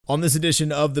On this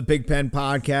edition of the Pigpen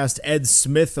Podcast, Ed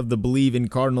Smith of the Believe in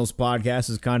Cardinals podcast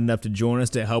is kind enough to join us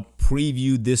to help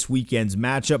preview this weekend's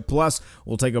matchup. Plus,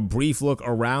 we'll take a brief look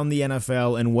around the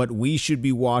NFL and what we should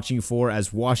be watching for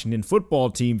as Washington football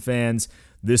team fans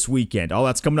this weekend. All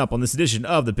that's coming up on this edition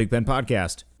of the Pigpen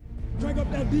Podcast. Drag up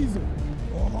that diesel.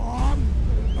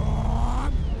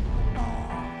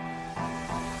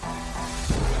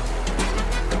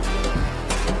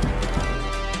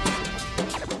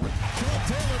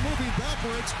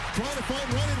 Trying to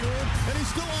find running room, and he's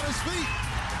still on his feet.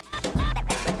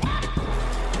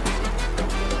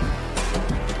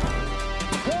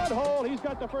 Good hole. He's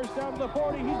got the first down to the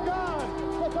 40. He's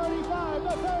gone. The 35, the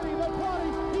 30, the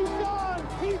 20. He's gone.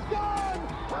 He's gone.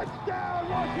 Touchdown,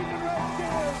 Washington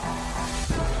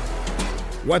Redskins.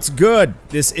 What's good?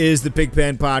 This is the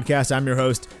Pigpen Podcast. I'm your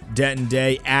host, Denton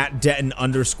Day, at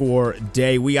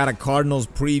Denton_Day. We got a Cardinals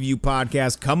preview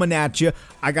podcast coming at you.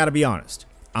 I got to be honest.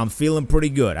 I'm feeling pretty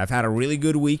good. I've had a really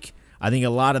good week. I think a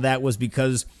lot of that was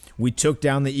because we took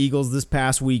down the Eagles this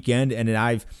past weekend, and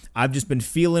I've just been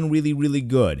feeling really, really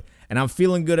good. And I'm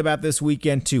feeling good about this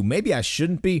weekend too. Maybe I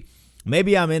shouldn't be.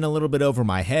 Maybe I'm in a little bit over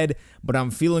my head, but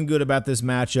I'm feeling good about this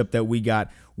matchup that we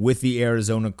got with the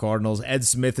Arizona Cardinals. Ed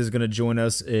Smith is going to join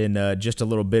us in just a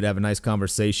little bit, have a nice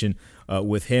conversation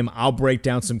with him. I'll break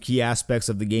down some key aspects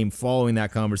of the game following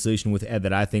that conversation with Ed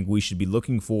that I think we should be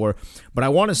looking for. But I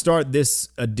want to start this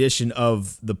edition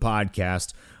of the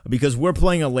podcast because we're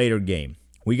playing a later game.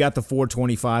 We got the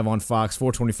 425 on Fox,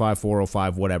 425,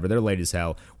 405, whatever. They're late as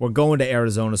hell. We're going to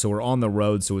Arizona, so we're on the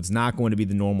road, so it's not going to be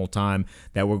the normal time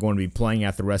that we're going to be playing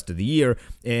at the rest of the year.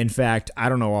 In fact, I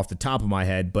don't know off the top of my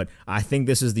head, but I think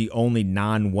this is the only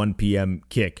non-1 p.m.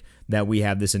 kick that we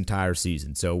have this entire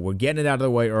season. So we're getting it out of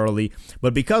the way early.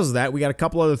 But because of that, we got a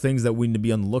couple other things that we need to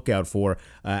be on the lookout for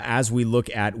as we look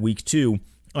at week 2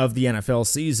 of the NFL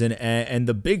season. And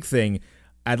the big thing,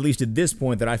 at least at this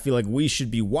point, that I feel like we should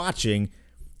be watching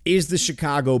is the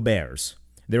Chicago Bears.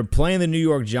 They're playing the New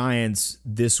York Giants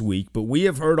this week, but we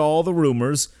have heard all the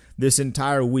rumors this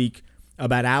entire week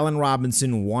about Allen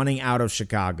Robinson wanting out of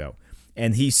Chicago.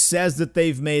 And he says that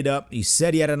they've made up. He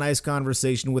said he had a nice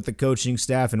conversation with the coaching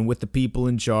staff and with the people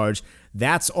in charge.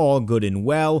 That's all good and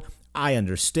well. I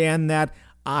understand that.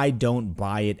 I don't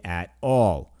buy it at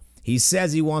all. He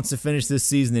says he wants to finish this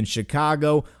season in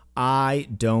Chicago. I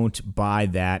don't buy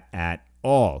that at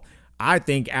all. I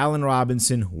think Allen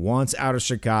Robinson wants out of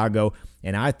Chicago,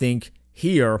 and I think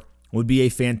here would be a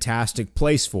fantastic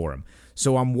place for him.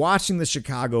 So I'm watching the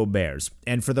Chicago Bears,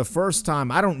 and for the first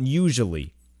time, I don't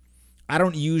usually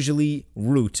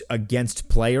root against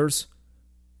players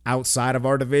outside of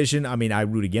our division. I mean, I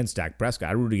root against Dak Prescott.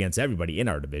 I root against everybody in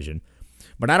our division.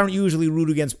 But I don't usually root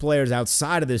against players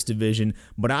outside of this division,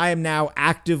 but I am now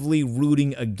actively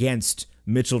rooting against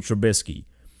Mitchell Trubisky.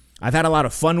 I've had a lot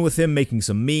of fun with him, making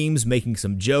some memes, making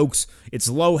some jokes. It's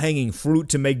low-hanging fruit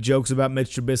to make jokes about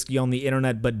Mitch Trubisky on the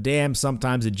internet, but damn,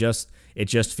 sometimes it just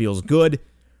feels good.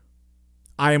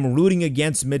 I am rooting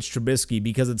against Mitch Trubisky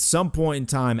because at some point in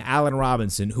time, Allen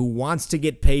Robinson, who wants to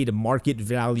get paid market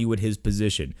value at his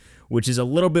position, which is a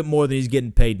little bit more than he's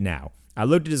getting paid now. I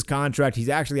looked at his contract.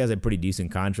 He actually has a pretty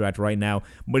decent contract right now,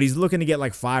 but he's looking to get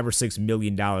like $5 or $6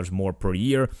 million more per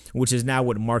year, which is now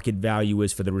what market value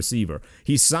is for the receiver.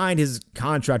 He signed his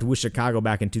contract with Chicago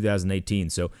back in 2018,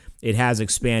 so it has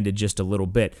expanded just a little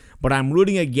bit. But I'm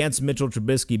rooting against Mitchell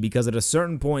Trubisky because at a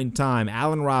certain point in time,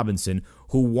 Allen Robinson,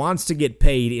 who wants to get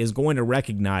paid, is going to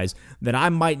recognize that I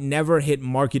might never hit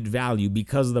market value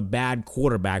because of the bad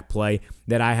quarterback play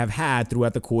that I have had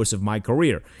throughout the course of my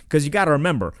career. Because you got to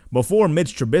remember, before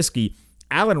Mitch Trubisky,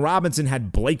 Allen Robinson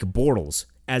had Blake Bortles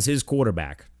as his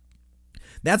quarterback.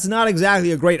 That's not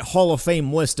exactly a great Hall of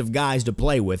Fame list of guys to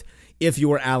play with if you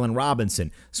were Allen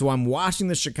Robinson. So I'm watching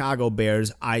the Chicago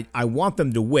Bears. I want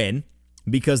them to win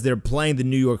because they're playing the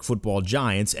New York Football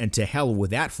Giants, and to hell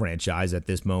with that franchise at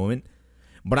this moment.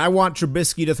 But I want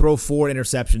Trubisky to throw 4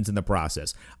 interceptions in the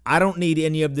process. I don't need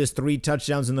any of this 3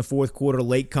 touchdowns in the fourth quarter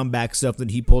late comeback stuff that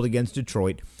he pulled against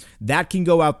Detroit. That can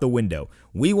go out the window.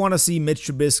 We want to see Mitch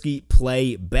Trubisky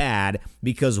play bad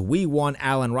because we want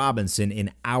Allen Robinson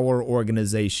in our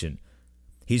organization.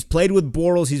 He's played with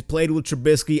Bortles. He's played with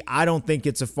Trubisky. I don't think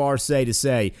it's a far say to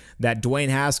say that Dwayne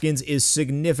Haskins is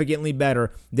significantly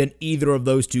better than either of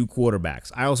those two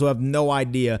quarterbacks. I also have no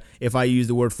idea if I used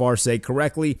the word far say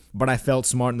correctly, but I felt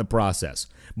smart in the process.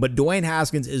 But Dwayne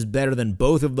Haskins is better than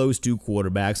both of those two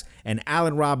quarterbacks, and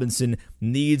Allen Robinson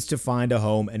needs to find a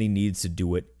home, and he needs to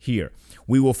do it here.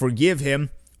 We will forgive him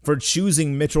for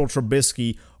choosing Mitchell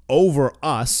Trubisky over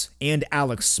us and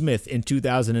Alex Smith in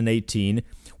 2018.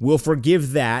 We'll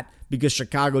forgive that because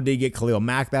Chicago did get Khalil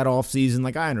Mack that offseason.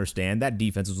 Like, I understand that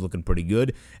defense was looking pretty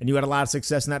good, and you had a lot of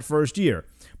success in that first year.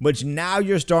 But now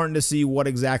you're starting to see what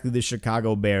exactly the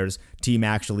Chicago Bears team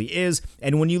actually is.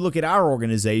 And when you look at our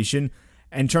organization,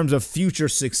 in terms of future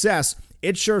success,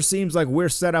 it sure seems like we're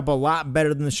set up a lot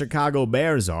better than the Chicago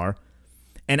Bears are.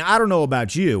 And I don't know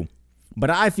about you, but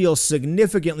I feel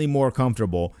significantly more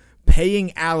comfortable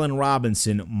paying Allen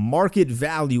Robinson market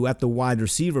value at the wide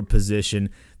receiver position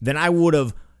than I would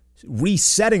have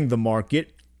resetting the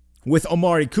market with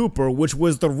Amari Cooper, which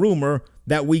was the rumor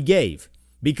that we gave.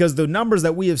 Because the numbers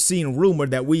that we have seen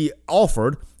rumored that we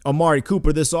offered Amari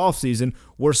Cooper this offseason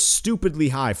were stupidly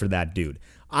high for that dude.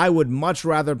 I would much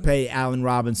rather pay Allen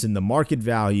Robinson the market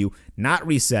value, not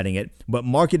resetting it, but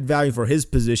market value for his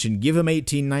position, give him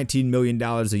 $18, $19 million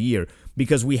a year,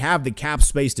 because we have the cap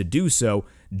space to do so.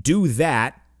 Do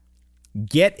that,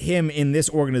 get him in this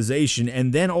organization,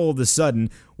 and then all of a sudden,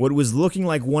 what was looking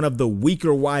like one of the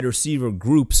weaker wide receiver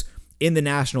groups in the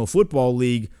National Football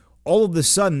League, all of a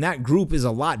sudden that group is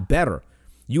a lot better.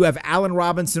 You have Allen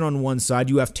Robinson on one side,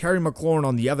 you have Terry McLaurin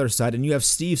on the other side, and you have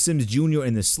Steve Sims Jr.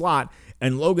 in the slot,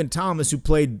 and Logan Thomas, who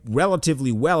played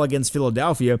relatively well against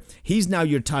Philadelphia, he's now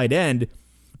your tight end.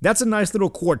 That's a nice little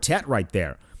quartet right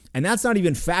there. And that's not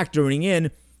even factoring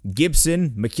in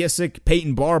Gibson, McKissick,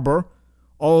 Peyton Barber,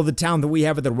 all of the talent that we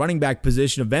have at the running back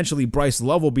position. Eventually, Bryce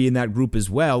Love will be in that group as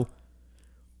well.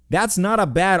 That's not a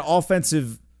bad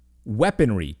offensive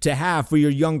weaponry to have for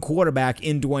your young quarterback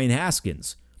in Dwayne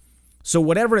Haskins. So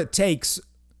whatever it takes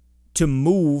to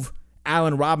move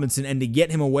Allen Robinson and to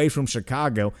get him away from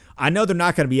Chicago, I know they're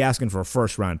not going to be asking for a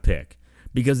first-round pick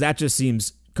because that just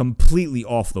seems completely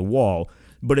off the wall.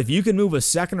 But if you can move a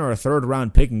second or a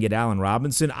third-round pick and get Allen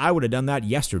Robinson, I would have done that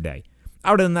yesterday. I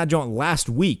would have done that joint last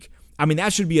week. I mean,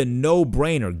 that should be a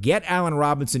no-brainer. Get Allen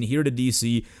Robinson here to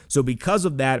D.C. So because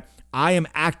of that, I am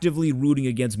actively rooting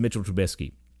against Mitchell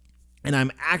Trubisky. And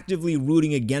I'm actively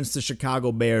rooting against the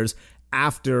Chicago Bears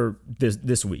after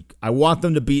this week. I want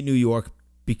them to beat New York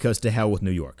because to hell with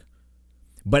New York.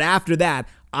 But after that,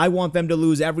 I want them to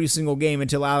lose every single game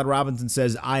until Allen Robinson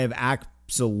says, I have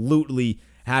absolutely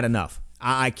had enough.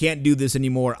 I can't do this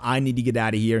anymore. I need to get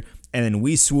out of here. And then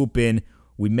we swoop in,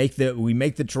 we make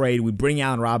the trade, we bring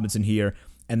Allen Robinson here,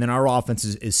 and then our offense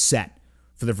is set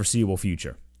for the foreseeable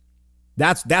future.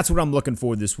 That's what I'm looking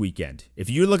for this weekend. If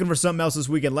you're looking for something else this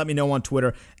weekend, let me know on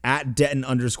Twitter at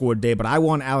Denton_Day. But I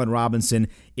want Allen Robinson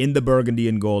in the burgundy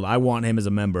and gold. I want him as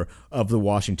a member of the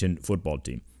Washington football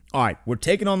team. All right, we're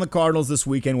taking on the Cardinals this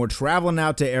weekend. We're traveling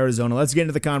out to Arizona. Let's get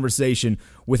into the conversation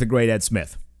with the great Ed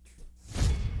Smith.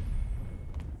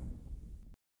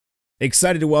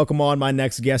 Excited to welcome on my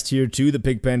next guest here to the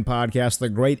Pigpen Podcast, the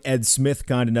great Ed Smith,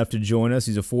 kind enough to join us.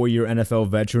 He's a 4-year NFL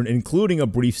veteran, including a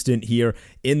brief stint here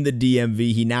in the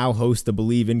DMV. He now hosts the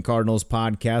Believe in Cardinals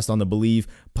podcast on the Believe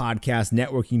Podcast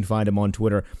Network. You can find him on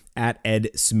Twitter at Ed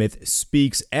Smith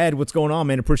Speaks. Ed, what's going on,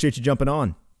 man? Appreciate you jumping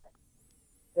on.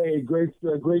 Hey, great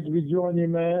to be joining you,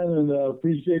 man, and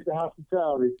appreciate the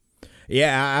hospitality.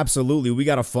 Yeah, absolutely. We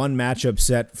got a fun matchup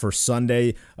set for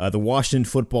Sunday. The Washington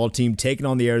football team taking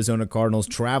on the Arizona Cardinals,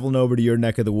 traveling over to your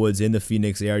neck of the woods in the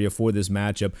Phoenix area for this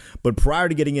matchup. But prior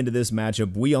to getting into this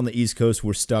matchup, we on the East Coast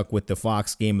were stuck with the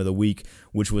Fox game of the week,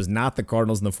 which was not the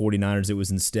Cardinals and the 49ers. It was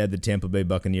instead the Tampa Bay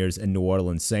Buccaneers and New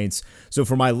Orleans Saints. So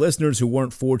for my listeners who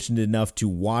weren't fortunate enough to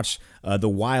watch the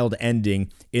wild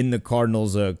ending in the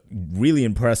Cardinals' really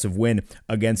impressive win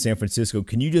against San Francisco,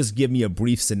 can you just give me a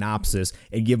brief synopsis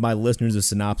and give my listeners a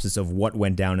synopsis of what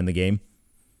went down in the game?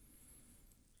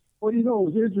 Well, it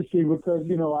was interesting because,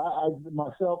 I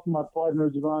myself and my partner,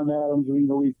 Javon Adams,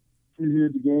 we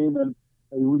previewed the game and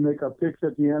we make our picks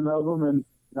at the end of them. And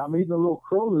I'm eating a little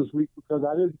crow this week because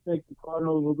I didn't think the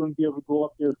Cardinals were going to be able to go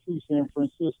up there to San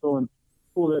Francisco and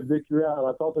pull that victory out.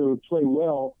 I thought they would play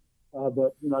well,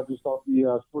 but, I just thought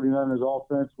the 49ers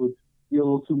offense would be a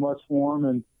little too much for them.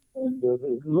 And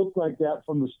it looked like that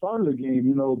from the start of the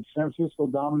game. San Francisco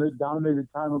dominated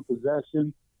time of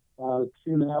possession,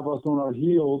 seemed to have us on our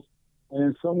heels. And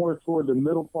then somewhere toward the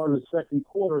middle part of the second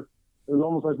quarter, it was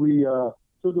almost like we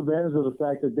took advantage of the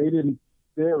fact that they didn't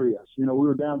bury us. We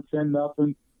were down 10-0,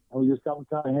 and we just got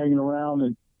kind of hanging around,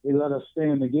 and they let us stay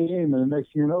in the game. And the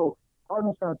next thing you know,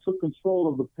 Cardinals kind of took control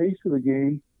of the pace of the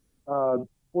game.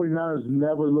 49ers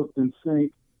never looked in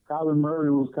sync. Kyler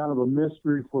Murray was kind of a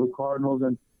mystery for the Cardinals,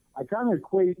 and I kind of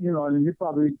equate, and you're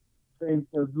probably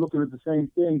looking at the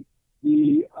same thing,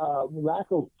 the lack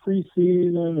of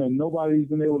preseason and nobody's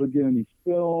been able to get any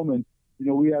film. And,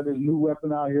 we had this new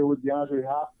weapon out here with DeAndre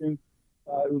Hopkins.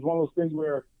 It was one of those things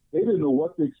where they didn't know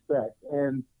what to expect.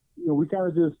 And, we kind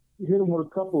of just hit them with a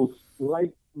couple of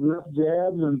light left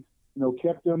jabs and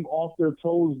kept them off their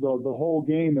toes the whole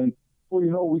game. And before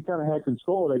you know, we kind of had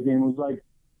control of that game. It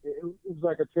was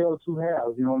like a tale of two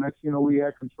halves. Next we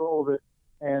had control of it.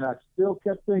 And I still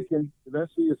kept thinking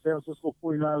eventually the San Francisco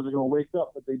 49ers are going to wake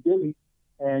up, but they didn't.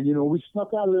 And, we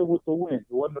snuck out of there with the win. It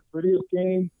wasn't the prettiest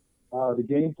game. The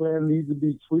game plan needs to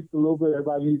be tweaked a little bit.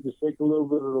 Everybody needs to shake a little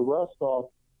bit of the rust off.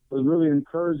 It was really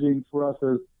encouraging for us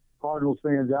as Cardinals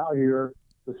fans out here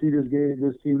to see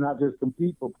this team not just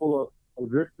compete, but pull a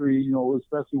victory,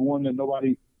 especially one that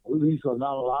nobody, at least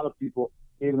not a lot of people,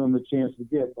 gave them the chance to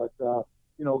get. But,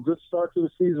 good start to the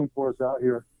season for us out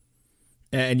here.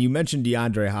 And you mentioned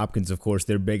DeAndre Hopkins, of course,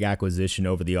 their big acquisition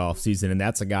over the offseason, and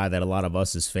that's a guy that a lot of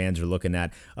us as fans are looking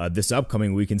at this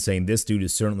upcoming week and saying this dude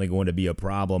is certainly going to be a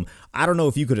problem. I don't know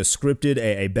if you could have scripted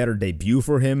a better debut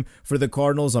for him for the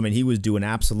Cardinals. I mean, he was doing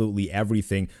absolutely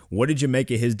everything. What did you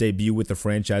make of his debut with the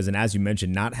franchise? And as you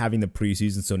mentioned, not having the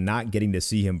preseason, so not getting to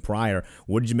see him prior.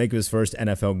 What did you make of his first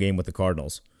NFL game with the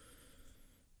Cardinals?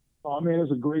 I mean,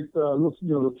 it's a great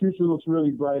the future looks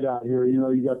really bright out here.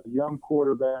 You got the young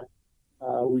quarterback.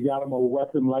 We got him a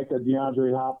weapon like a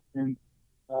DeAndre Hopkins.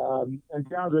 And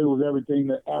DeAndre was everything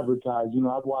that advertised.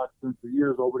 I've watched him for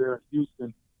years over there in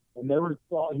Houston and never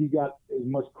thought he got as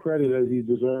much credit as he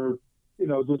deserved,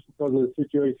 just because of the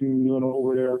situation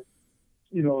over there.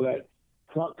 That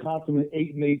consummate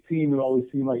 8-8 team, it always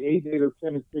seemed like 8-8 or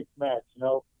 10-6 match,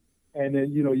 And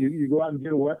then, you go out and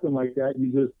get a weapon like that,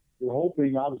 and you're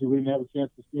hoping, obviously we didn't have a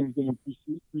chance to see anything in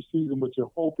preseason, but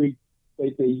you're hoping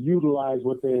they utilize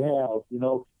what they have,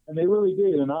 and they really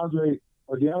did. And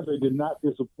DeAndre did not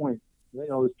disappoint.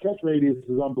 His catch radius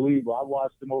is unbelievable. I've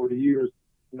watched him over the years.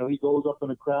 He goes up in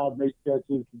the crowd, makes catches,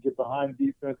 can get behind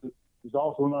defenses. He's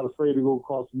also not afraid to go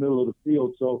across the middle of the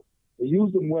field. So they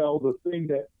used him well. The thing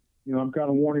that, I'm kind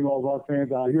of warning all of our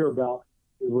fans out here about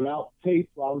is without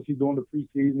tape, obviously during the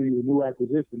preseason, he's a new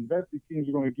acquisition. Eventually teams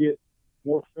are going to get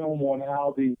more film on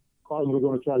how the Cardinals are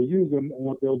going to try to use him, and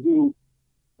what they'll do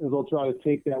is they'll try to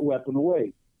take that weapon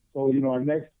away. So, our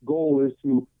next goal is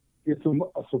to get some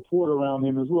support around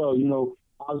him as well.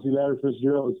 Obviously Larry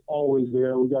Fitzgerald is always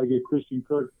there. We got to get Christian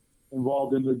Kirk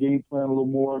involved in the game plan a little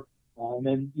more. And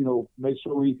then, make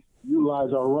sure we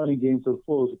utilize our running game to the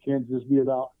fullest. It can't just be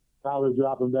about Tyler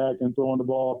dropping back and throwing the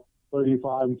ball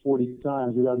 35 and 40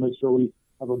 times. We got to make sure we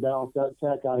have a balanced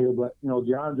attack out here. But,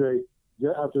 DeAndre,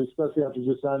 especially after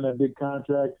just signing that big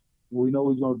contract, we know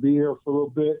he's going to be here for a little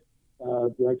bit.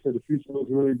 Like I said, the future looks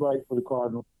really bright for the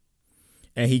Cardinals.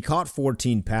 And he caught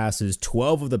 14 passes.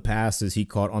 12 of the passes he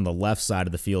caught on the left side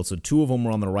of the field. So 2 of them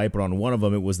were on the right, but on one of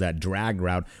them it was that drag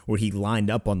route where he lined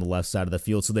up on the left side of the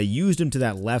field. So they used him to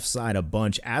that left side a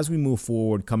bunch. As we move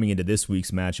forward coming into this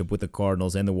week's matchup with the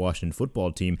Cardinals and the Washington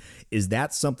football team, is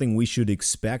that something we should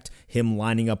expect, him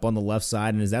lining up on the left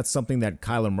side? And is that something that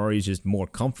Kyler Murray is just more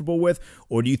comfortable with?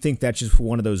 Or do you think that's just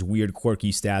one of those weird,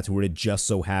 quirky stats where it just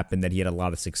so happened that he had a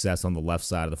lot of success on the left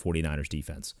side of the 49ers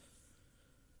defense?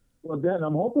 Well, Dan,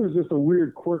 I'm hoping it's just a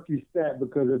weird, quirky stat,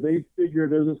 because if they figure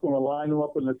they're just going to line them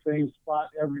up in the same spot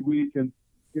every week and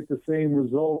get the same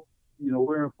result,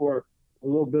 we're in for a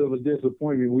little bit of a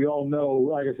disappointment. We all know,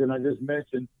 like I said, I just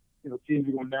mentioned, teams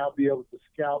are going to now be able to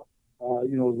scout. As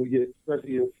we get,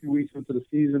 especially a few weeks into the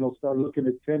season, they'll start looking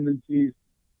at tendencies.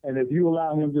 And if you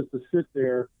allow him just to sit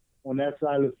there on that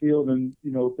side of the field and,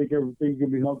 think everything's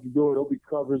going to be hunky-dory, there'll be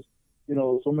covers,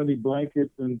 so many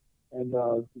blankets and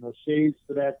shades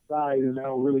to that side, and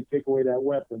that'll really take away that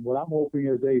weapon. What I'm hoping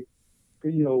is and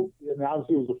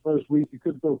obviously it was the first week, you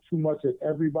couldn't throw too much at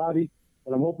everybody,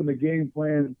 but I'm hoping the game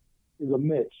plan is a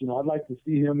mix. I'd like to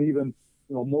see him even,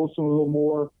 motion a little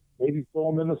more, maybe throw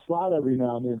him in the slot every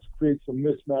now and then to create some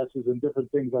mismatches and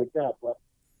different things like that. But,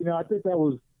 I think that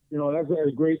was, that's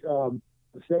a great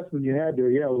assessment you had there.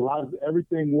 Yeah,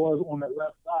 everything was on that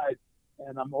left side.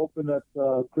 And I'm hoping that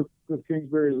Cliff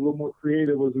Kingsbury is a little more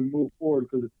creative as we move forward,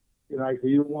 because you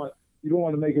don't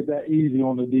want to make it that easy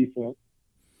on the defense.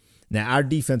 Now, our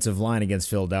defensive line against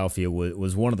Philadelphia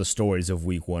was one of the stories of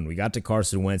Week 1. We got to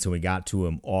Carson Wentz, and we got to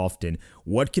him often.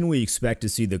 What can we expect to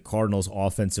see the Cardinals'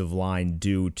 offensive line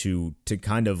do to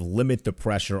kind of limit the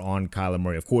pressure on Kyler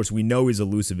Murray? Of course, we know he's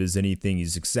elusive as anything.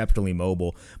 He's exceptionally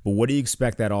mobile. But what do you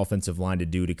expect that offensive line to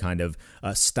do to kind of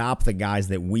stop the guys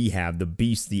that we have, the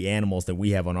beasts, the animals that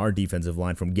we have on our defensive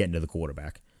line, from getting to the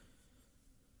quarterback?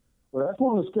 Well, that's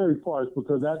one of the scary parts,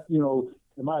 because that,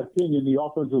 in my opinion, the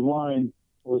offensive line,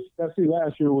 especially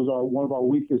last year, was one of our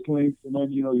weakest links. And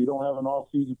then, you don't have an off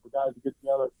season for guys to get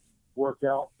together, work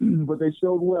out. But they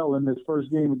showed well in this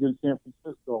first game against San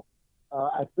Francisco.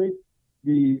 I think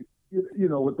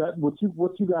with that, what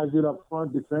you guys did up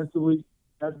front defensively,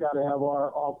 that's got to have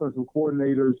our offensive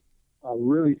coordinators,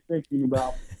 really thinking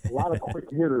about a lot of quick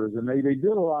hitters, and they did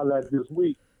a lot of that this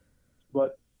week.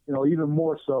 But, even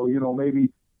more so, maybe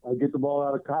get the ball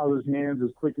out of Kyler's hands as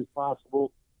quick as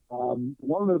possible.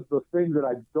 One of the things that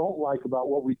I don't like about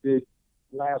what we did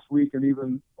last week and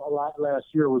even a lot last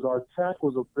year was our attack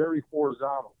was a very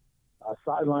horizontal,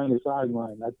 sideline to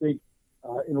sideline. I think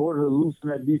in order to loosen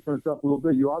that defense up a little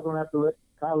bit, you are going to have to let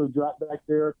Kyler drop back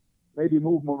there, maybe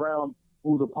move him around,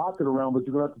 move the pocket around, but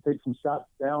you're going to have to take some shots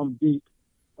down deep,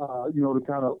 to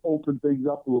kind of open things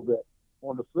up a little bit.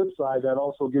 On the flip side, that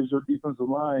also gives your defensive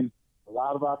line a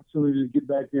lot of opportunity to get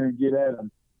back there and get at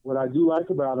him. What I do like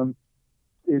about him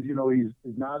is,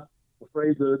 he's not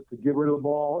afraid to get rid of the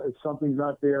ball if something's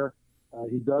not there.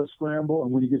 He does scramble,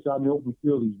 and when he gets out in the open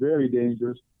field, he's very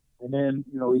dangerous. And then,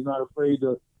 he's not afraid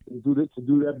to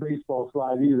do that baseball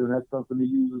slide either, and that's something he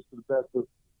uses to the best of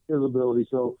his ability.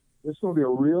 So it's going to be a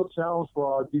real challenge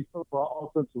for our defense, for our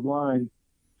offensive line,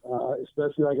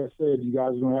 especially, like I said, you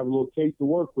guys are going to have a little tape to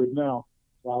work with now.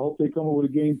 So I hope they come up with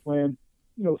a game plan,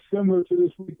 similar to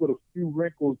this week with a few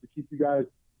wrinkles to keep you guys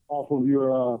off of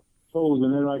your toes.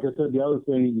 And then, like I said, the other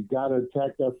thing, you got to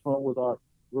attack that front with our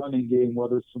running game,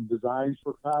 whether it's some designs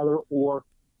for Kyler or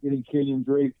getting Kenyon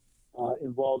Drake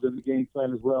involved in the game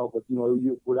plan as well. But,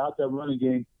 without that running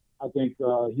game, I think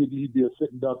he'd be a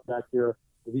sitting duck back there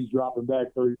if he's dropping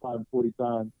back 35 and 40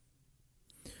 times.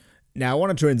 Now, I want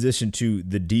to transition to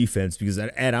the defense because,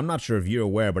 Ed, I'm not sure if you're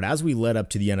aware, but as we led up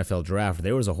to the NFL draft,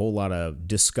 there was a whole lot of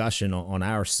discussion on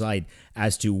our site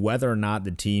as to whether or not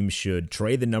the team should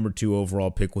trade the number 2 overall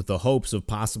pick with the hopes of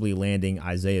possibly landing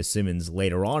Isaiah Simmons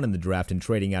later on in the draft and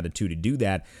trading out a 2 to do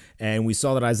that. And we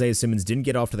saw that Isaiah Simmons didn't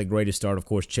get off to the greatest start. Of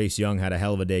course, Chase Young had a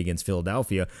hell of a day against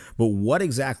Philadelphia. But what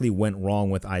exactly went wrong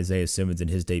with Isaiah Simmons in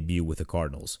his debut with the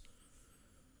Cardinals?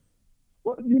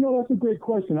 Well, that's a great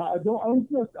question. I don't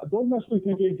necessarily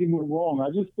think anything went wrong. I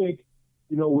just think,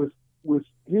 with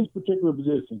his particular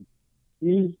position,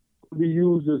 he's going to be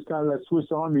used as kind of that Swiss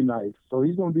Army knife. So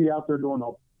he's going to be out there doing a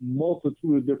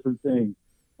multitude of different things.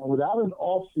 And without an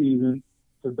off season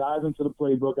to dive into the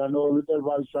playbook, I know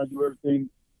everybody's trying to do everything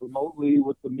remotely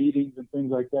with the meetings and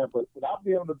things like that, but without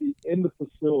being able to be in the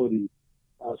facility,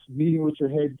 meeting with your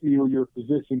head to your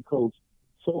position coach,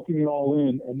 soaking it all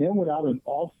in, and then without an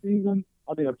off season,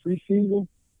 a preseason,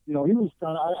 he was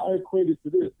kind of, I equated to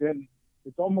this. Then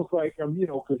it's almost like,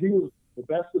 because he was the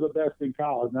best of the best in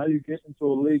college. Now you get into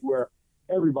a league where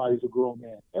everybody's a grown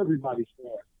man, everybody's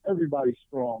fast, everybody's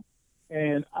strong.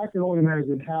 And I can only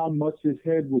imagine how much his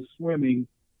head was swimming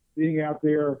being out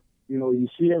there. You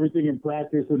see everything in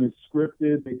practice and it's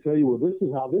scripted. They tell you, well, this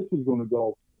is how this is going to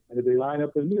go. And if they line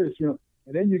up in this, and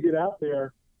then you get out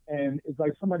there and it's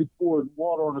like somebody poured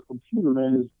water on a computer,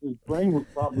 man. His brain was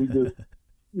probably just,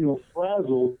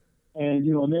 frazzled. And,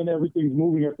 and then everything's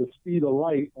moving at the speed of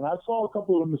light. And I saw a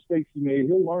couple of the mistakes he made.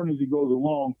 He'll learn as he goes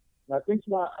along. And I think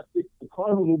the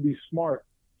Cardinals will be smart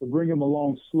to bring him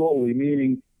along slowly,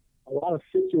 meaning a lot of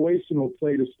situational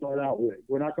play to start out with.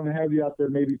 We're not going to have you out there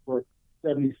maybe for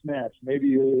 70 snaps.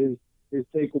 Maybe his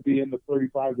take will be in the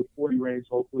 35 to 40 range,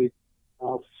 hopefully,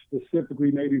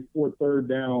 specifically maybe for third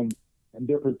down and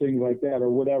different things like that or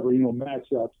whatever,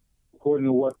 matchups according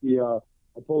to what the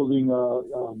opposing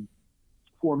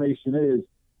formation is.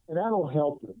 And that'll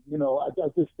help him. I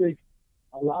just think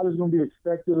a lot is going to be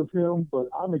expected of him, but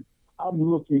I'm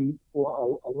looking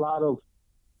for a lot of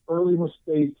early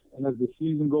mistakes, and as the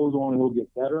season goes on, he'll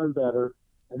get better and better,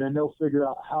 and then they'll figure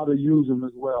out how to use him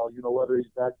as well, whether he's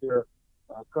back there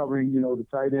covering, the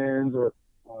tight ends or,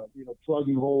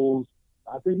 plugging holes.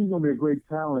 I think he's going to be a great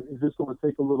talent. It's just going to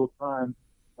take a little time,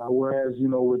 whereas,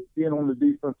 with being on the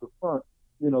defensive front,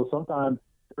 sometimes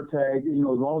your tag, as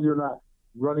long as you're not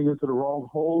running into the wrong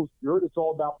holes, it's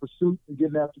all about pursuit and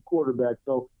getting after quarterback.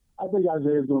 So I think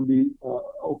Isaiah's going to be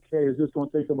okay. It's just going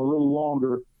to take him a little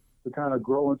longer to kind of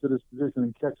grow into this position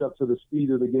and catch up to the speed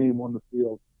of the game on the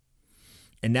field.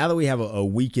 And now that we have a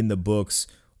week in the books,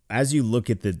 as you look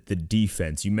at the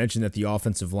defense, you mentioned that the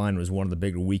offensive line was one of the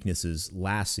bigger weaknesses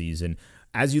last season.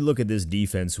 As you look at this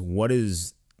defense, what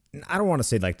is, I don't want to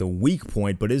say like the weak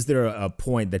point, but is there a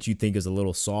point that you think is a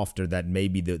little softer that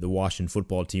maybe the Washington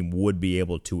football team would be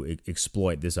able to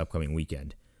exploit this upcoming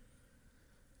weekend?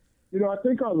 I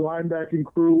think our linebacking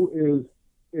crew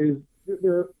is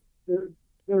they're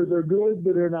good,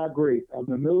 but they're not great.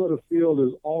 The middle of the field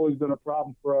has always been a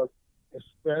problem for us,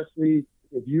 especially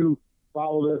if you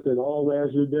followed us at all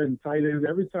last year. Then tight ends,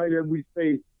 every tight end we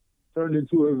faced turned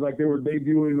into it was like they were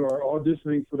debuting or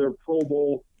auditioning for their Pro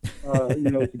Bowl,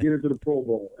 to get into the Pro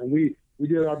Bowl. And we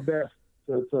did our best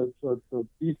to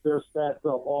beat their stats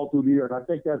up all through the year. And I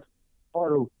think that's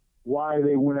part of why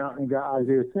they went out and got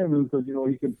Isaiah Simmons, because,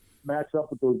 he can match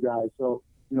up with those guys. So,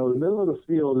 the middle of the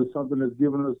field is something that's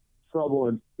given us trouble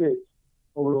and fits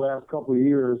over the last couple of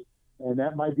years, and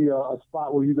that might be a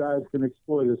spot where you guys can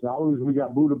exploit us. Now, we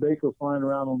got Buda Baker flying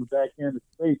around on the back end at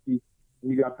safety,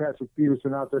 and you got Patrick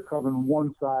Peterson out there covering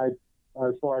one side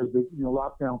as far as the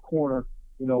lockdown corner.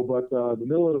 But the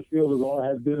middle of the field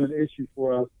has been an issue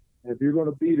for us. And if you're going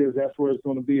to beat us, that's where it's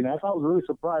going to be. And I was really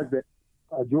surprised that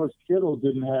George Kittle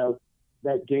didn't have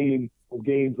that game of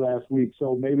games last week.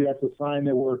 So maybe that's a sign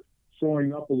that we're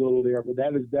shoring up a little there. But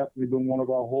that has definitely been one of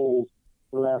our holes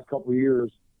for the last couple of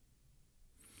years.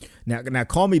 Now,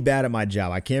 call me bad at my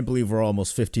job. I can't believe we're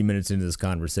almost 15 minutes into this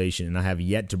conversation, and I have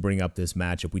yet to bring up this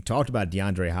matchup. We talked about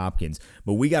DeAndre Hopkins,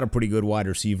 but we got a pretty good wide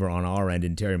receiver on our end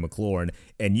in Terry McLaurin,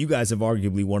 and you guys have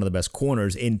arguably one of the best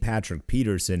corners in Patrick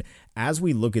Peterson. As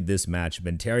we look at this matchup,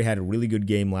 and Terry had a really good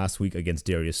game last week against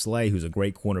Darius Slay, who's a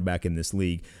great cornerback in this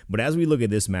league, but as we look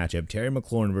at this matchup, Terry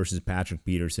McLaurin versus Patrick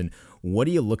Peterson, what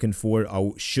are you looking for?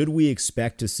 Should we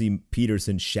expect to see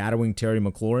Peterson shadowing Terry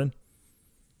McLaurin?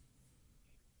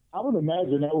 I would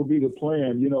imagine that would be the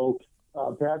plan.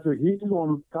 Patrick, he's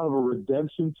on kind of a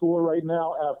redemption tour right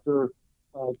now after,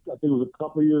 I think it was a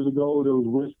couple of years ago, there was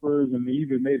whispers, and he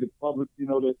even made it public,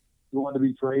 that he wanted to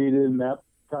be traded, and that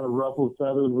kind of ruffled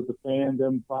feathers with the fans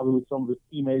and probably with some of his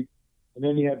teammates. And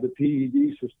then he had the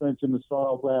PED suspension to start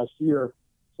off last year.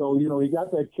 So, he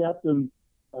got that captain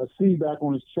C back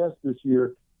on his chest this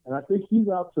year, and I think he's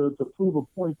out to prove a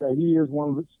point that he is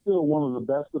still one of the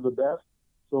best of the best.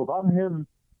 So if I'm him,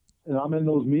 and I'm in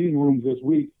those meeting rooms this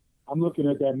week, I'm looking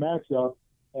at that matchup,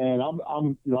 and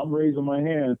I'm raising my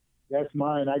hand. That's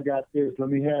mine. I got this. Let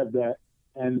me have that.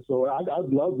 And so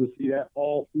I'd love to see that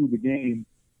all through the game.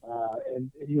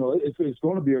 It's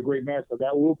going to be a great matchup.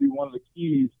 That will be one of the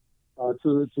keys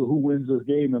to who wins this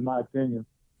game, in my opinion.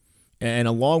 And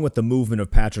along with the movement of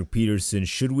Patrick Peterson,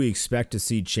 should we expect to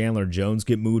see Chandler Jones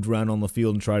get moved around on the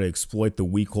field and try to exploit the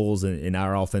weak holes in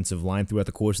our offensive line throughout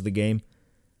the course of the game?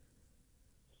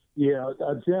 Yeah,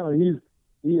 Chandler,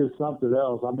 he is something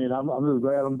else. I mean, I'm just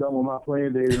glad I'm done with my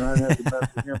playing days and I didn't have to mess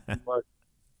with him too much.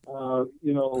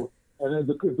 And then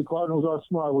the Cardinals are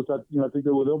smart, which I think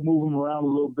they'll move him around a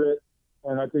little bit,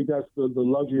 and I think that's the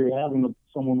luxury of having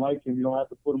someone like him. You don't have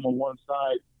to put him on one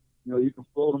side. You can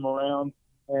float him around,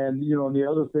 and and the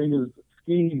other thing is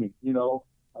scheming.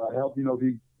 Help. If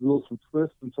he do some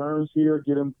twists and turns here,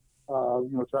 get him.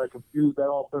 Try to confuse that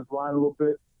offensive line a little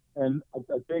bit, and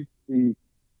I think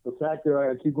the fact that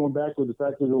I keep going back to the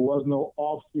fact that there was no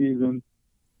off season,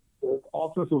 the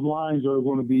offensive lines are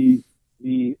going to be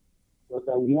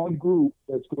that one group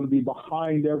that's going to be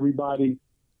behind everybody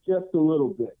just a little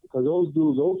bit, because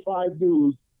those five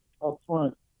dudes up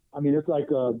front, I mean, it's like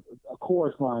a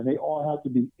chorus line. They all have to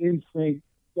be in sync,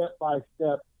 step by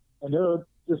step, and they're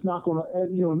just not going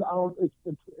to. I don't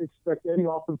expect any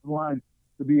offensive line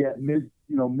to be at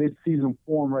mid-season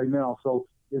form right now. So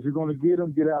if you're going to get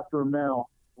them, get after them now.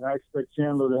 And I expect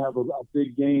Chandler to have a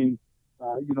big game.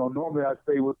 Normally I'd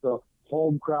say with the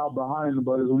home crowd behind him,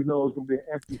 but as we know, it's going to be an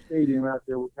empty stadium out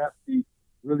there, which has to be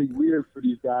really weird for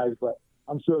these guys. But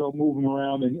I'm sure they'll move him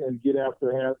around and get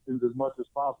after Haskins as much as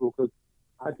possible, because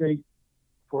I think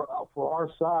for our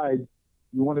side,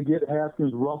 you want to get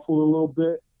Haskins ruffled a little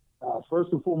bit.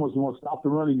 First and foremost, you want to stop the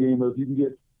running game. But if you can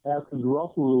get Haskins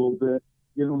ruffled a little bit,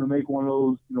 get him to make one of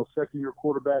those, second-year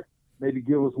quarterbacks, maybe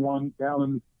give us one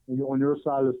down on your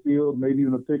side of the field, maybe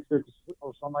even a pick six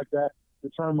or something like that, to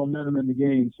turn momentum in the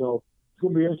game. So it's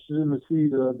going to be interesting to see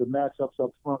the matchups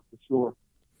up front for sure.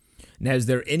 Now, is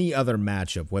there any other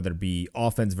matchup, whether it be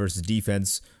offense versus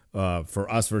defense,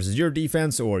 for us versus your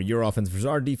defense, or your offense versus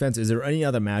our defense, is there any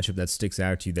other matchup that sticks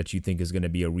out to you that you think is going to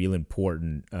be a real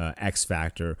important X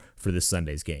factor for this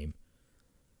Sunday's game?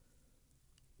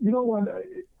 When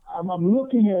I'm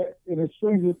looking at, and it's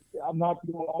strange that I'm not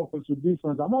doing offense or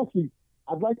defense,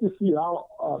 I'd like to see our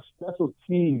special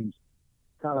teams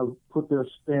kind of put their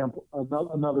stamp,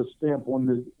 another stamp on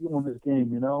this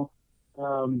game.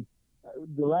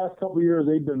 The last couple of years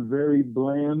they've been very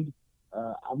bland.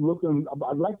 I'd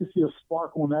like to see a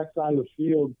spark on that side of the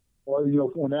field, or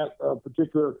on that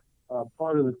particular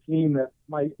part of the team that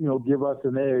might give us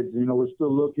an edge. We're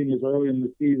still looking, it's early in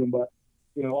the season, but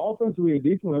offensively and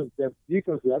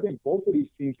defensively, I think both of these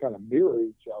teams kind of mirror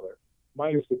each other,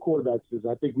 minus the quarterbacks.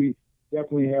 I think we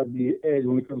definitely have the edge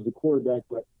when it comes to quarterback,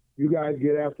 but you guys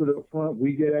get after it up front,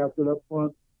 we get after it up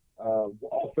front.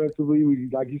 Offensively,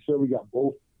 like you said, we got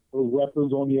both those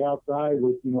weapons on the outside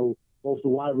with, both the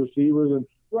wide receivers, and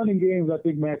running games I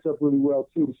think match up really well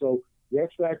too. So the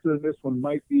X factor in this one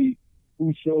might be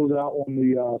who shows out on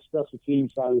the special team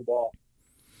side of the ball.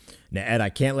 Now, Ed, I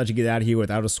can't let you get out of here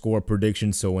without a score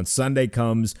prediction. So when Sunday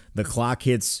comes, the clock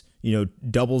hits,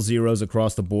 double zeros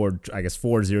across the board, I guess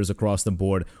 4 zeros across the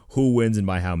board. Who wins and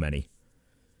by how many?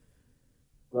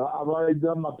 Well, I've already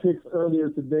done my picks earlier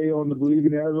today on the Believe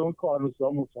in Arizona Cardinals, so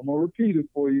I'm going to repeat it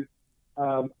for you.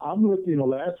 I'm looking,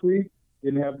 last week,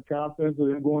 didn't have the confidence of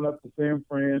them going up to San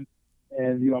Fran,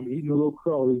 and, I'm eating a little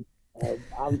crow.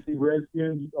 Obviously,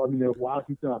 Redskins,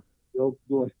 Washington, I'm still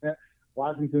doing that.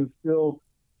 Washington still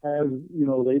has,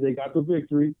 they got the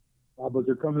victory, but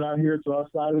they're coming out here to our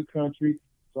side of the country.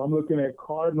 So I'm looking at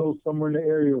Cardinals somewhere in the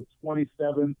area of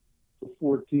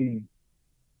 27-14.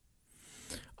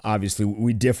 Obviously,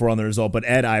 we differ on the result, but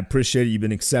Ed, I appreciate it. You've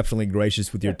been exceptionally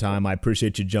gracious with your time. I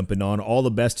appreciate you jumping on. All the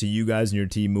best to you guys and your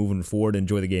team moving forward.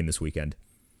 Enjoy the game this weekend.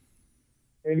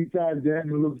 Anytime,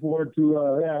 Dan. We look forward to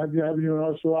having you on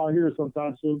our show out here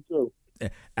sometime soon, too.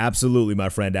 Absolutely, my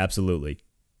friend. Absolutely.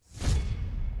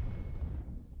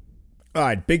 All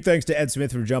right, big thanks to Ed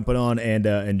Smith for jumping on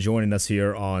and joining us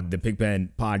here on the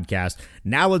Pigpen Podcast.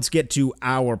 Now let's get to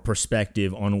our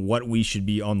perspective on what we should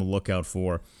be on the lookout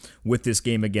for with this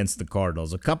game against the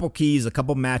Cardinals. A couple keys, a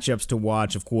couple matchups to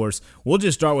watch, of course. We'll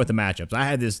just start with the matchups. I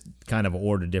had this kind of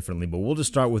ordered differently, but we'll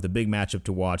just start with a big matchup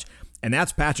to watch, and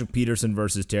that's Patrick Peterson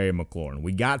versus Terry McLaurin.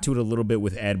 We got to it a little bit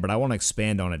with Ed, but I want to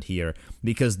expand on it here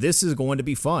because this is going to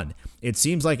be fun. It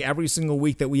seems like every single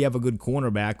week that we have a good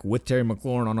cornerback with Terry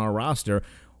McLaurin on our roster,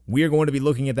 we are going to be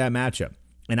looking at that matchup.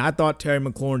 And I thought Terry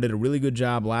McLaurin did a really good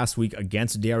job last week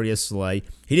against Darius Slay.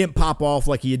 He didn't pop off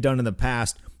like he had done in the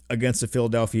past against the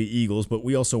Philadelphia Eagles, but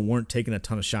we also weren't taking a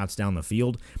ton of shots down the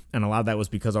field, and a lot of that was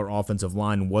because our offensive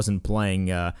line wasn't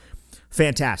playing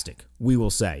fantastic, we will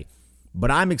say.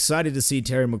 But I'm excited to see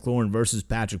Terry McLaurin versus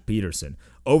Patrick Peterson.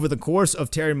 Over the course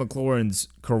of Terry McLaurin's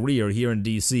career here in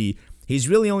D.C., he's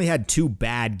really only had 2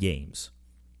 bad games.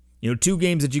 2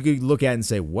 games that you could look at and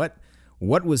say, what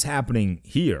was happening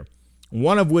here?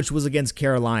 One of which was against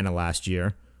Carolina last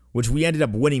year, which we ended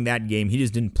up winning that game. He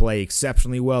just didn't play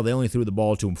exceptionally well. They only threw the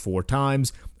ball to him 4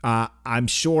 times. I'm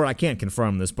sure, I can't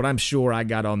confirm this, but I'm sure I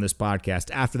got on this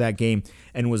podcast after that game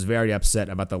and was very upset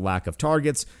about the lack of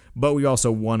targets, but we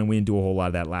also won and we didn't do a whole lot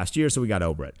of that last year, so we got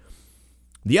over it.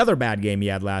 The other bad game he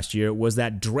had last year was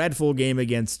that dreadful game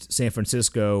against San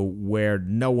Francisco where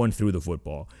no one threw the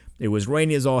football. It was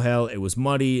rainy as all hell. It was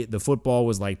muddy. The football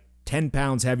was like 10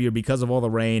 pounds heavier because of all the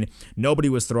rain. Nobody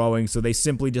was throwing, so they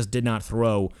simply just did not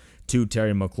throw to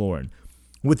Terry McLaurin.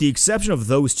 With the exception of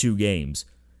those 2 games,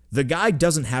 the guy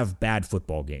doesn't have bad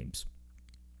football games.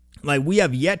 Like, we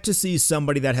have yet to see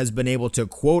somebody that has been able to,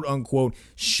 quote-unquote,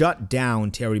 shut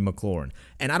down Terry McLaurin.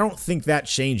 And I don't think that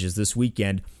changes this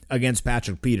weekend against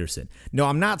Patrick Peterson. No,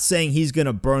 I'm not saying he's going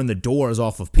to burn the doors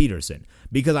off of Peterson,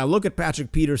 because I look at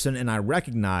Patrick Peterson and I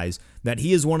recognize that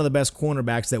he is one of the best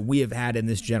cornerbacks that we have had in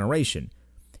this generation.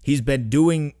 He's been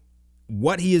doing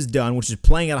what he has done, which is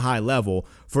playing at a high level,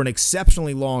 for an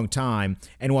exceptionally long time.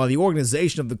 And while the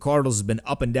organization of the Cardinals has been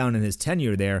up and down in his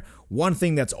tenure there, one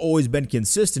thing that's always been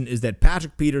consistent is that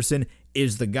Patrick Peterson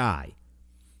is the guy.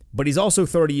 But he's also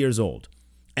 30 years old.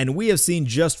 And we have seen,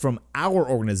 just from our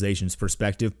organization's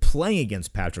perspective, playing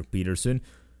against Patrick Peterson,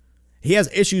 he has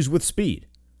issues with speed.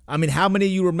 I mean, how many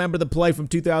of you remember the play from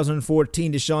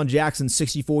 2014, Deshaun Jackson's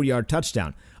 64-yard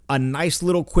touchdown? A nice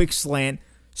little quick slant,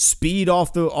 speed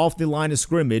off the line of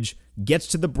scrimmage, gets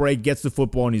to the break, gets the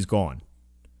football, and he's gone.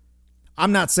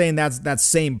 I'm not saying that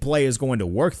same play is going to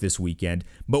work this weekend,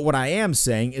 but what I am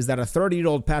saying is that a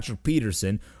 30-year-old Patrick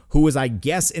Peterson, who is, I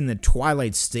guess, in the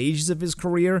twilight stages of his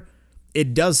career,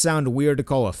 it does sound weird to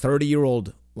call a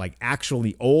 30-year-old like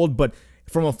actually old, but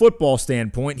from a football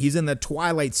standpoint, he's in the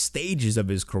twilight stages of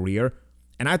his career,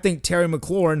 and I think Terry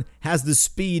McLaurin has the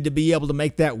speed to be able to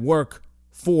make that work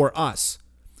for us.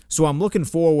 So I'm looking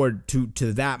forward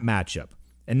to that matchup.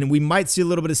 And then we might see a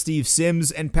little bit of Steve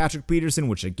Sims and Patrick Peterson,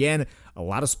 which, again, a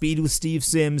lot of speed with Steve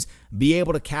Sims, be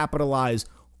able to capitalize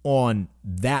on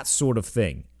that sort of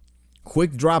thing.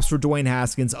 Quick drops for Dwayne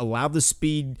Haskins, allow the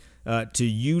speed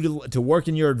to work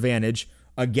in your advantage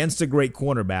against a great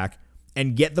cornerback,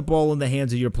 and get the ball in the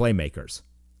hands of your playmakers.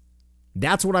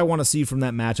 That's what I want to see from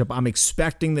that matchup. I'm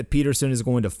expecting that Peterson is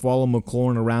going to follow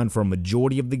McLaurin around for a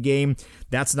majority of the game.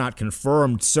 That's not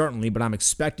confirmed, certainly, but I'm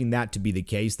expecting that to be the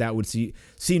case. That would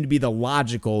seem to be the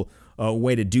logical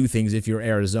way to do things if you're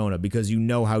Arizona, because you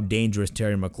know how dangerous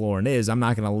Terry McLaurin is. I'm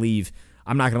not going to leave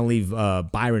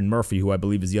Byron Murphy, who I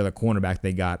believe is the other cornerback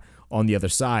they got on the other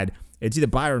side. It's either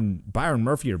Byron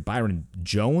Murphy or Byron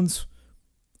Jones.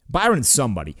 Byron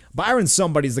somebody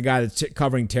is the guy that's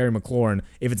covering Terry McLaurin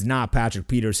if it's not Patrick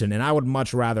Peterson, and I would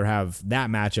much rather have that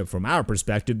matchup from our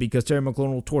perspective because Terry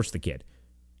McLaurin will torch the kid.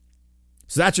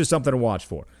 So that's just something to watch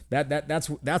for. That's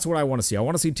what I want to see. I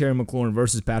want to see Terry McLaurin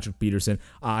versus Patrick Peterson.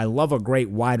 I love a great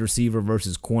wide receiver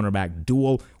versus cornerback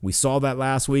duel. We saw that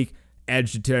last week.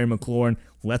 Edge to Terry McLaurin.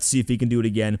 Let's see if he can do it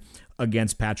again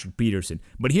against Patrick Peterson.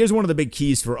 But here's one of the big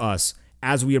keys for us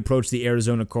as we approach the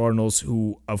Arizona Cardinals,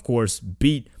 who, of course,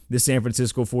 beat the San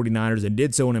Francisco 49ers and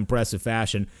did so in impressive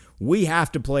fashion. We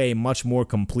have to play a much more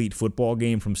complete football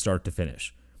game from start to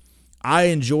finish. I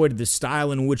enjoyed the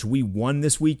style in which we won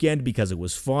this weekend because it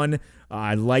was fun.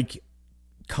 I like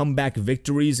comeback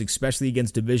victories, especially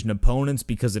against division opponents,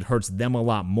 because it hurts them a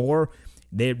lot more.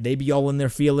 They be all in their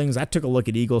feelings. I took a look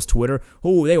at Eagles Twitter.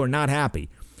 Oh, they were not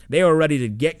happy. They were ready to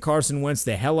get Carson Wentz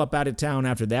the hell up out of town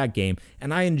after that game,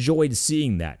 and I enjoyed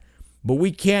seeing that. But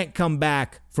we can't come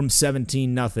back from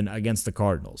 17-0 against the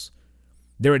Cardinals.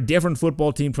 They're a different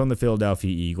football team from the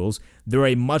Philadelphia Eagles. They're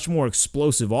a much more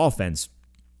explosive offense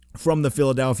from the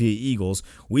Philadelphia Eagles.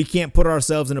 We can't put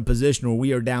ourselves in a position where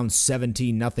we are down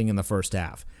 17-0 in the first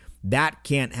half. That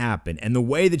can't happen. And the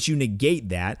way that you negate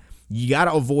that, you got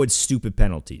to avoid stupid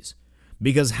penalties.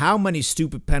 Because how many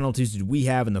stupid penalties did we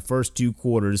have in the first 2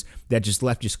 quarters that just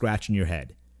left you scratching your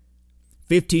head?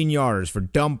 15-yarders for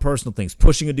dumb personal things,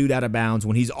 pushing a dude out of bounds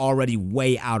when he's already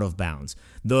way out of bounds.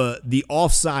 The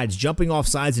offsides, jumping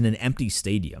offsides in an empty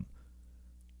stadium.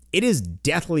 It is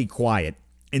deathly quiet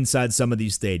inside some of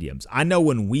these stadiums. I know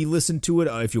when we listen to it,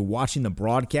 if you're watching the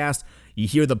broadcast, you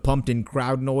hear the pumped-in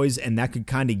crowd noise, and that could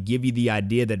kind of give you the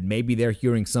idea that maybe they're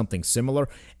hearing something similar.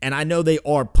 And I know they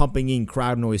are pumping in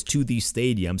crowd noise to these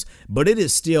stadiums, but it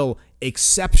is still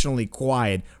exceptionally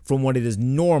quiet from what it is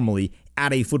normally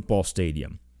at a football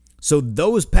stadium. So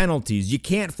those penalties, you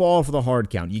can't fall for the hard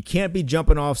count. You can't be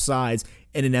jumping off sides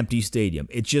in an empty stadium.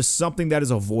 It's just something that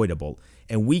is avoidable,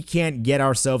 and we can't get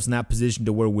ourselves in that position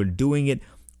to where we're doing it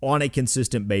on a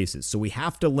consistent basis. So we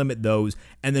have to limit those,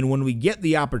 and then when we get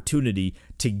the opportunity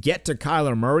to get to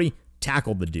Kyler Murray,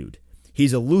 tackle the dude.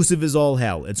 He's elusive as all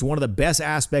hell. It's one of the best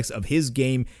aspects of his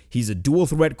game. He's a dual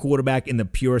threat quarterback in the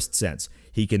purest sense.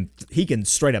 He can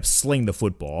straight up sling the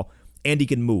football, and he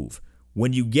can move.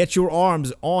 When you get your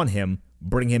arms on him,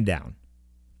 bring him down.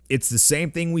 It's the same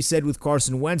thing we said with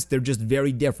Carson Wentz. They're just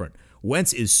very different.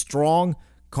 Wentz is strong.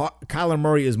 Kyler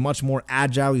Murray is much more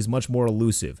agile. He's much more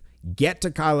elusive. Get to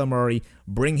Kyler Murray,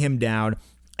 bring him down,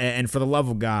 and for the love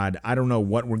of God, I don't know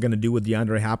what we're going to do with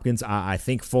DeAndre Hopkins. I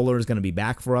think Fuller is going to be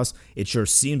back for us. It sure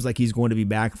seems like he's going to be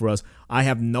back for us. I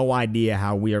have no idea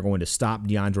how we are going to stop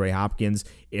DeAndre Hopkins.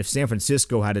 If San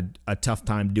Francisco had a tough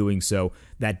time doing so,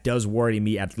 that does worry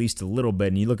me at least a little bit.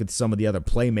 And you look at some of the other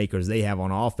playmakers they have on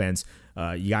offense.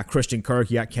 You got Christian Kirk,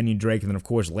 you got Kenyon Drake, and then, of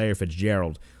course, Larry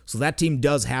Fitzgerald. So that team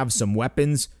does have some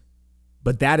weapons,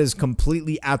 but that is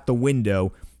completely out the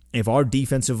window if our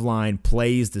defensive line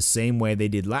plays the same way they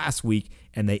did last week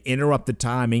and they interrupt the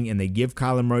timing and they give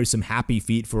Kyler Murray some happy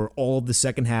feet for all of the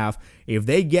second half. If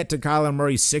they get to Kyler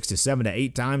Murray 6 to 7 to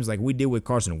 8 times like we did with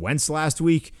Carson Wentz last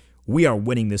week, we are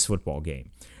winning this football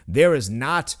game. There is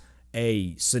not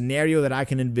a scenario that I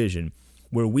can envision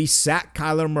where we sack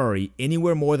Kyler Murray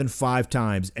anywhere more than 5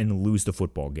 times and lose the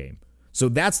football game. So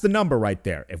that's the number right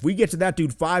there. If we get to that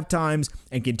dude 5 times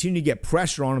and continue to get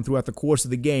pressure on him throughout the course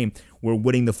of the game, we're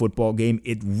winning the football game.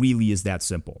 It really is that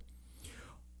simple.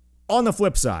 On the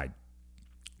flip side,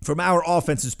 from our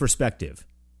offense's perspective,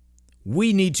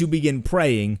 we need to begin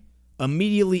praying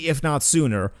immediately, if not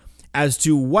sooner, as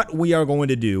to what we are going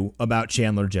to do about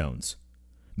Chandler Jones.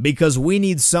 Because we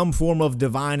need some form of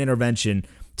divine intervention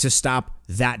to stop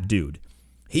that dude.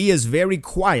 He is very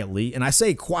quietly, and I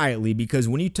say quietly because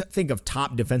when you think of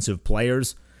top defensive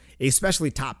players, especially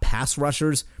top pass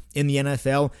rushers in the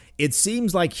NFL, it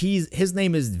seems like his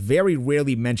name is very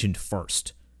rarely mentioned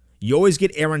first. You always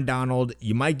get Aaron Donald,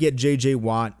 you might get J.J.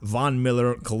 Watt, Von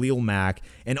Miller, Khalil Mack,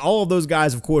 and all of those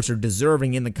guys, of course, are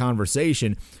deserving in the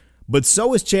conversation, but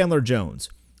so is Chandler Jones,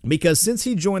 because since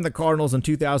he joined the Cardinals in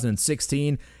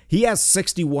 2016, he has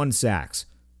 61 sacks,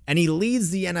 and he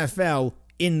leads the NFL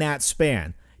in that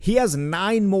span. He has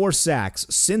 9 more sacks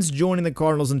since joining the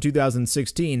Cardinals in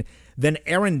 2016 than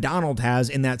Aaron Donald has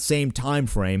in that same time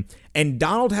frame, and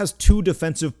Donald has 2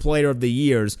 Defensive Player of the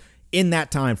Years in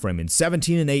that time frame, in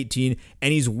 17 and 18,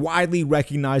 and he's widely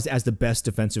recognized as the best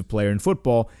defensive player in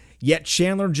football, yet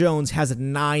Chandler Jones has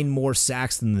 9 more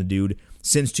sacks than the dude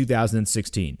since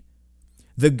 2016.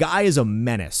 The guy is a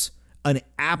menace, an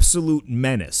absolute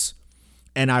menace.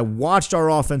 And I watched our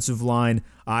offensive line.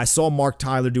 I saw Mark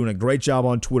Tyler doing a great job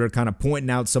on Twitter, kind of pointing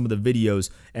out some of the videos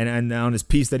and on his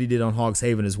piece that he did on Hogs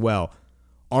Haven as well.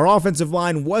 Our offensive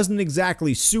line wasn't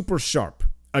exactly super sharp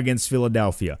against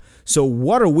Philadelphia. So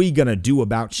what are we going to do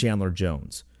about Chandler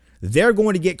Jones? they're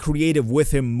going to get creative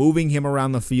with him, moving him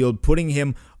around the field, putting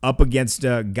him up against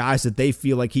guys that they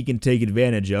feel like he can take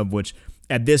advantage of, which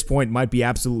at this point might be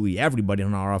absolutely everybody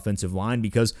on our offensive line,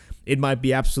 because it might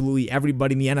be absolutely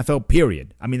everybody in the NFL,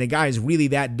 period. I mean, the guy is really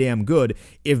that damn good.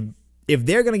 If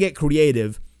they're going to get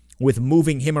creative with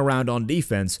moving him around on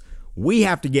defense, we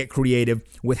have to get creative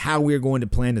with how we're going to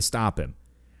plan to stop him.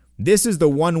 This is the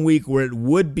 1 week where it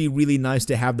would be really nice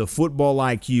to have the football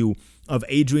IQ of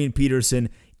Adrian Peterson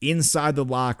inside the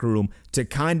locker room to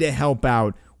kind of help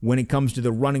out when it comes to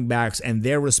the running backs and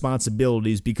their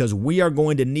responsibilities, because we are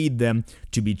going to need them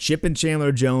to be chipping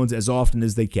Chandler Jones as often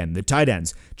as they can. The tight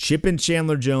ends, chipping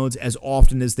Chandler Jones as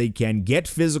often as they can. Get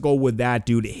physical with that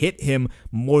dude. Hit him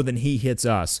more than he hits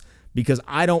us, because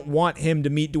I don't want him to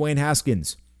meet Dwayne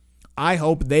Haskins. I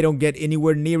hope they don't get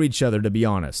anywhere near each other, to be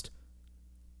honest.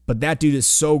 But that dude is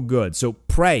so good. So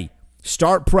pray.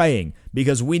 Start praying,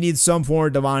 because we need some form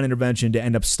of divine intervention to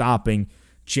end up stopping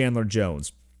Chandler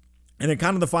Jones. And then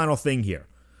kind of the final thing here.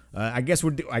 I guess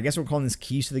we're calling this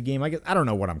keys to the game. I don't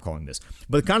know what I'm calling this.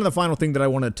 But kind of the final thing that I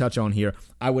want to touch on here,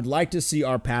 I would like to see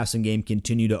our passing game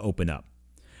continue to open up.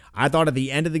 I thought at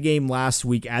the end of the game last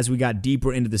week, as we got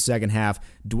deeper into the second half,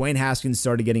 Dwayne Haskins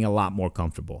started getting a lot more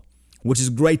comfortable, which is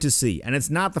great to see. And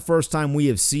it's not the first time we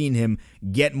have seen him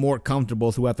get more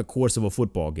comfortable throughout the course of a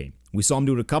football game. We saw him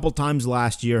do it a couple times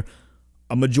last year.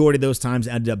 A majority of those times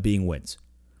ended up being wins.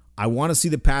 I want to see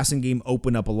the passing game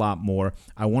open up a lot more.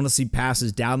 I want to see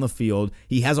passes down the field.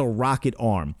 He has a rocket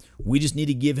arm. We just need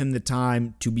to give him the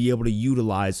time to be able to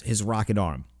utilize his rocket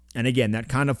arm. And again, that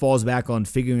kind of falls back on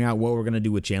figuring out what we're going to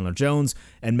do with Chandler Jones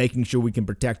and making sure we can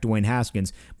protect Dwayne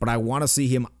Haskins. But I want to see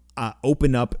him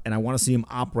open up, and I want to see him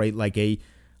operate like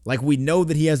we know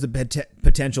that he has the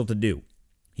potential to do.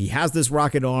 He has this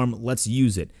rocket arm. Let's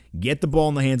use it. Get the ball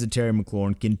in the hands of Terry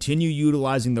McLaurin. Continue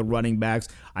utilizing the running backs.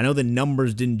 I know the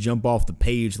numbers didn't jump off the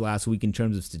page last week in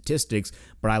terms of statistics,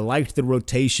 but I liked the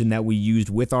rotation that we used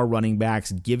with our running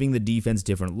backs, giving the defense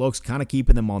different looks, kind of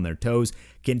keeping them on their toes.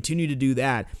 Continue to do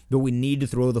that, but we need to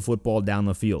throw the football down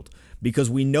the field, because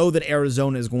we know that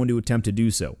Arizona is going to attempt to do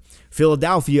so.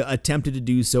 Philadelphia attempted to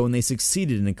do so, and they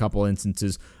succeeded in a couple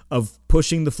instances of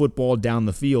pushing the football down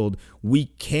the field. We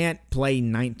can't play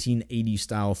 1980s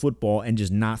style football and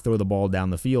just not throw the ball down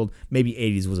the field. Maybe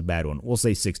 80s was a bad one. We'll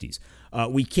say 60s.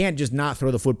 We can't just not throw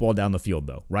the football down the field,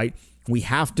 though, right? We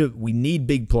need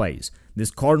big plays. This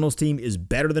Cardinals team is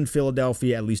better than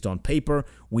Philadelphia, at least on paper.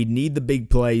 We need the big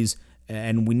plays,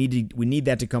 and we need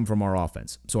that to come from our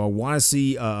offense. So I want to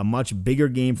see a much bigger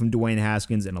game from Dwayne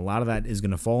Haskins, and a lot of that is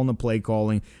going to fall in the play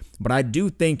calling. But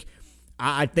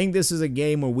I think this is a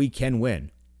game where we can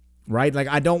win, right? Like,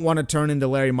 I don't want to turn into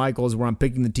Larry Michaels where I'm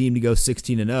picking the team to go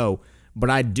 16-0, but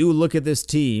I do look at this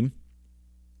team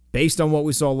based on what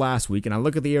we saw last week, and I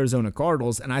look at the Arizona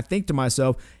Cardinals, and I think to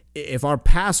myself, if our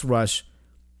pass rush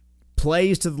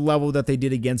plays to the level that they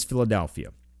did against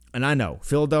Philadelphia, and I know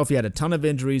Philadelphia had a ton of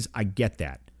injuries, I get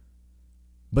that,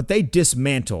 but they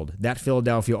dismantled that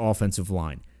Philadelphia offensive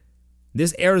line.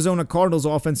 This Arizona Cardinals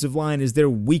offensive line is their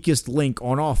weakest link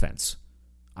on offense.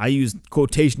 I use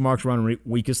quotation marks around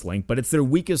weakest link, but it's their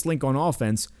weakest link on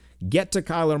offense. Get to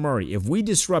Kyler Murray. If we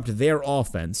disrupt their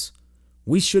offense,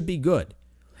 we should be good,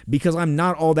 because I'm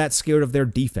not all that scared of their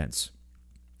defense.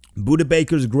 Budda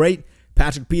Baker's great.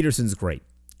 Patrick Peterson's great.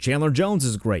 Chandler Jones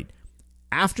is great.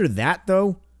 After that,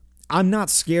 though, I'm not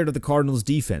scared of the Cardinals'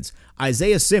 defense.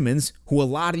 Isaiah Simmons, who a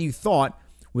lot of you thought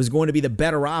was going to be the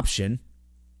better option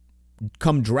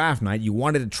come draft night, you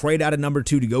wanted to trade out of number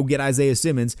 2 to go get Isaiah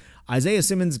Simmons. Isaiah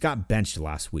Simmons got benched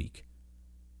last week.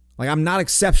 Like, I'm not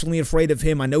exceptionally afraid of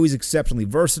him. I know he's exceptionally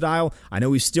versatile. I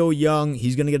know he's still young.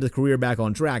 He's going to get his career back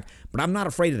on track, but I'm not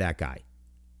afraid of that guy.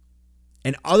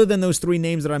 And other than those 3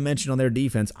 names that I mentioned on their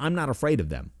defense, I'm not afraid of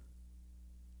them.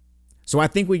 So I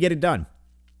think we get it done.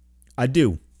 I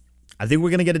do. I think we're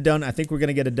going to get it done. I think we're going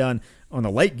to get it done on the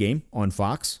late game on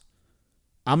Fox.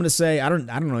 I'm going to say, I don't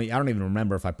know, I don't even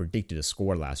remember if I predicted a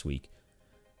score last week.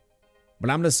 But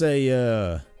I'm going to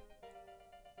say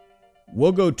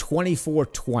we'll go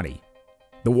 24-20.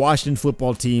 The Washington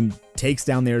football team takes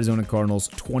down the Arizona Cardinals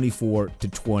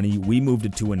 24-20. We move to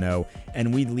 2-0,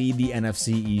 and we lead the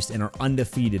NFC East and are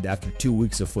undefeated after 2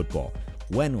 weeks of football.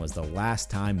 When was the last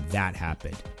time that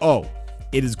happened? Oh,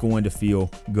 it is going to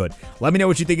feel good. Let me know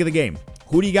what you think of the game.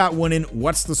 Who do you got winning?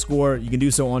 What's the score? You can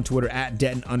do so on Twitter at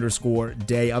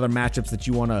Denton_Day. Other matchups that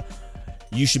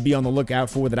you should be on the lookout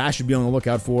for, that I should be on the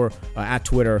lookout for, at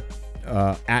Twitter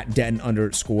at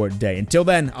Denton_Day. Until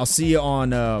then, I'll see you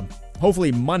on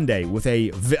hopefully Monday with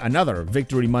another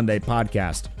Victory Monday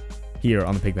podcast here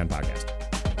on the Pigpen Podcast.